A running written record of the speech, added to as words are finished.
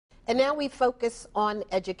And now we focus on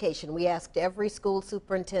education. We asked every school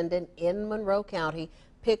superintendent in Monroe County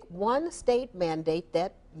pick one state mandate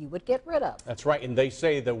that you would get rid of. That's right, and they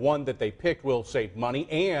say the one that they picked will save money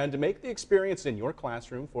and make the experience in your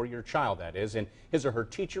classroom for your child, that is, and his or her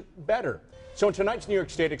teacher better. So in tonight's New York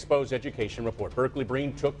State Exposed Education report, Berkeley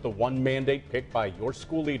Breen took the one mandate picked by your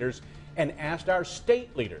school leaders and asked our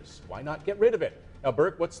state leaders, why not get rid of it? Now,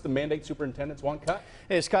 Burke, what's the mandate superintendents want cut?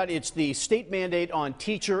 Hey, Scott, it's the state mandate on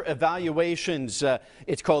teacher evaluations.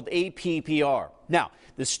 It's called APPR. Now,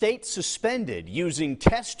 the state suspended using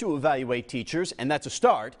tests to evaluate teachers, and that's a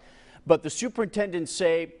start. But the superintendents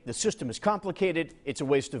say the system is complicated, it's a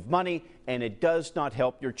waste of money, and it does not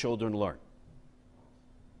help your children learn.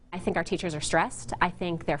 I think our teachers are stressed. I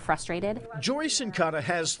think they're frustrated. Jory Sincata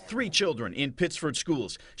has 3 children in Pittsford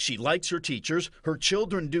schools. She likes her teachers. Her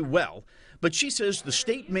children do well. But she says the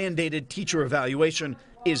state-mandated teacher evaluation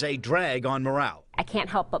is a drag on morale. I can't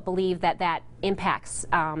help but believe that that impacts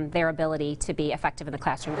their ability to be effective in the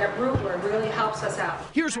classroom. That ruler really helps us out.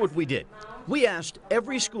 Here's what we did. We asked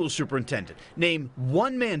every school superintendent, name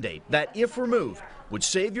one mandate that, if removed, would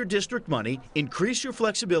save your district money, increase your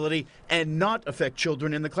flexibility, and not affect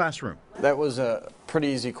children in the classroom. That was a pretty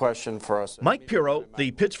easy question for us. Mike Pirro,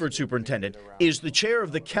 the Pittsford superintendent, is the chair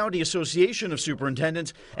of the County Association of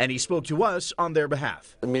Superintendents, and he spoke to us on their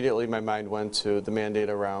behalf. Immediately my mind went to the mandate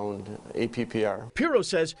around APPR. Pirro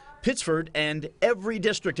says Pittsford and every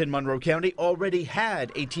district in Monroe County already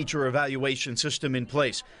had a teacher evaluation system in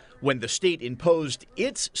place. When the state imposed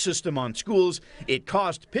its system on schools, it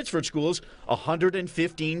cost Pittsford schools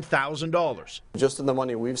 $115,000. Just in the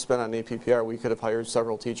money we've spent on APPR, we could have hired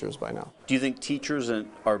several teachers by now. Do you think teachers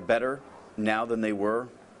are better now than they were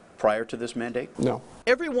prior to this mandate? No.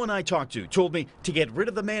 Everyone I talked to told me to get rid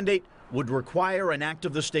of the mandate would require an act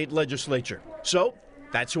of the state legislature. So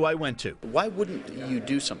that's who I went to. Why wouldn't you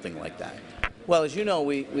do something like that? Well, as you know,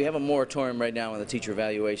 we have a moratorium right now on the teacher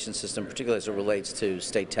evaluation system, particularly as it relates to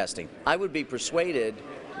state testing. I would be persuaded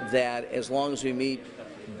that as long as we meet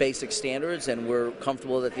basic standards and we're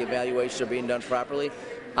comfortable that the evaluations are being done properly,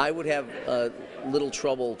 I would have little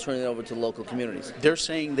trouble turning it over to local communities. They're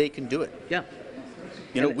saying they can do it. Yeah.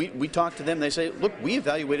 You know, we talk to them, they say, look, we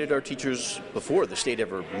evaluated our teachers before the state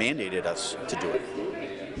ever mandated us to do it.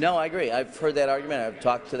 No, I agree. I've heard that argument. I've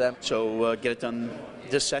talked to them. So get it done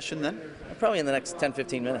this session then? Probably in the next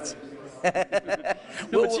 10-15 minutes.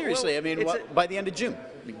 No, but seriously, I mean, by the end of June,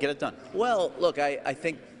 get it done. Well, look, I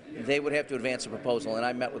think they would have to advance a proposal, and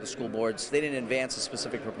I met with the school boards. They didn't advance a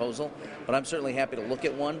specific proposal, but I'm certainly happy to look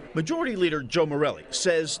at one. Majority Leader Joe Morelli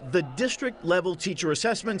says the district-level teacher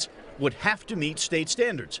assessments would have to meet state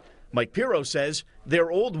standards. Mike Pirro says their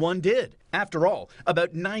old one did. After all,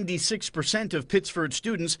 about 96% of Pittsford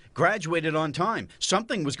students graduated on time.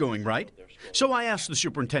 Something was going right. So I asked the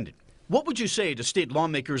superintendent, what would you say to state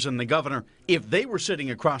lawmakers and the governor if they were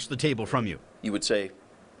sitting across the table from you? You would say,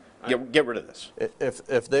 get rid of this.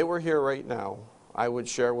 If they were here right now, I would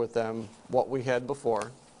share with them what we had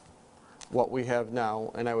before, what we have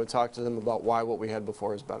now, and I would talk to them about why what we had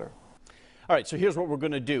before is better. All right, so here's what we're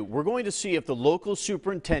going to do. We're going to see if the local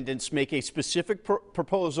superintendents make a specific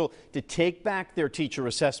proposal to take back their teacher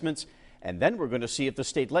assessments, and then we're going to see if the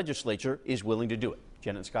state legislature is willing to do it.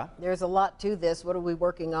 Jen and Scott? There's a lot to this. What are we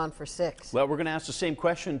working on for 6? Well, we're going to ask the same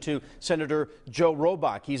question to Senator Joe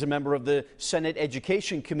Robach. He's a member of the Senate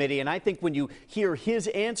Education Committee, and I think when you hear his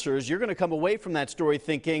answers, you're going to come away from that story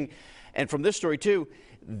thinking, and from this story too,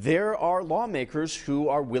 there are lawmakers who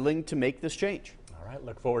are willing to make this change. All right,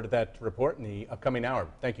 look forward to that report in the upcoming hour.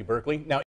 Thank you, Berkeley. Now,